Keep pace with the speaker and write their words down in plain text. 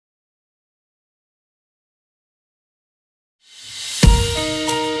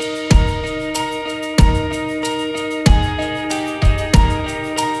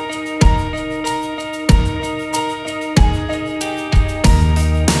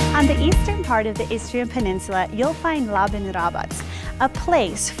heart of the Istrian Peninsula, you'll find Labin Rabac, a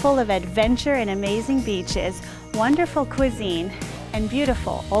place full of adventure and amazing beaches, wonderful cuisine, and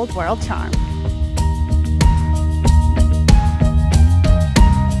beautiful old world charm.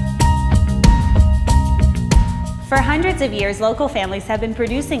 For hundreds of years, local families have been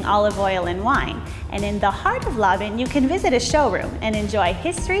producing olive oil and wine, and in the heart of Labin, you can visit a showroom and enjoy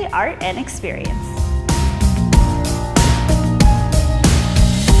history, art, and experience.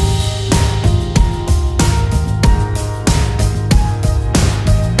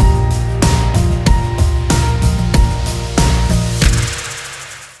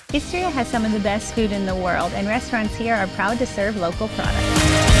 Istria has some of the best food in the world, and restaurants here are proud to serve local products.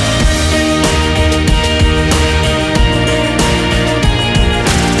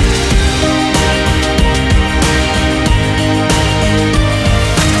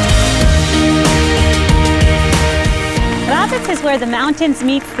 Rabac is where the mountains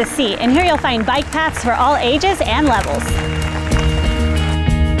meets the sea, and here you'll find bike paths for all ages and levels.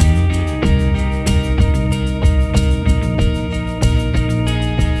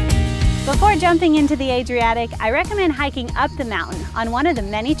 Before jumping into the Adriatic, I recommend hiking up the mountain on one of the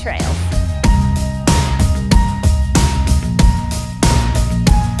many trails.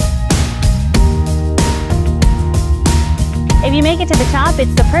 If you make it to the top,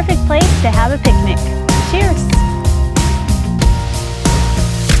 it's the perfect place to have a picnic. Cheers!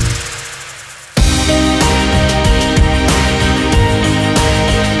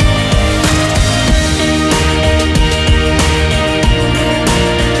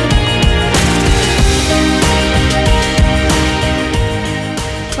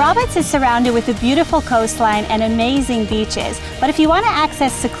 Rabac is surrounded with a beautiful coastline and amazing beaches, but if you want to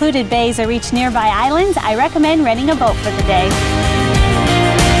access secluded bays or reach nearby islands, I recommend renting a boat for the day.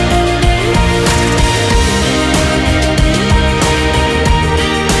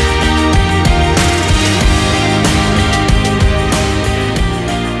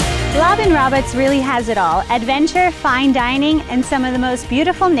 Labin Rabac really has it all: adventure, fine dining, and some of the most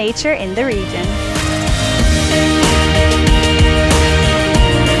beautiful nature in the region.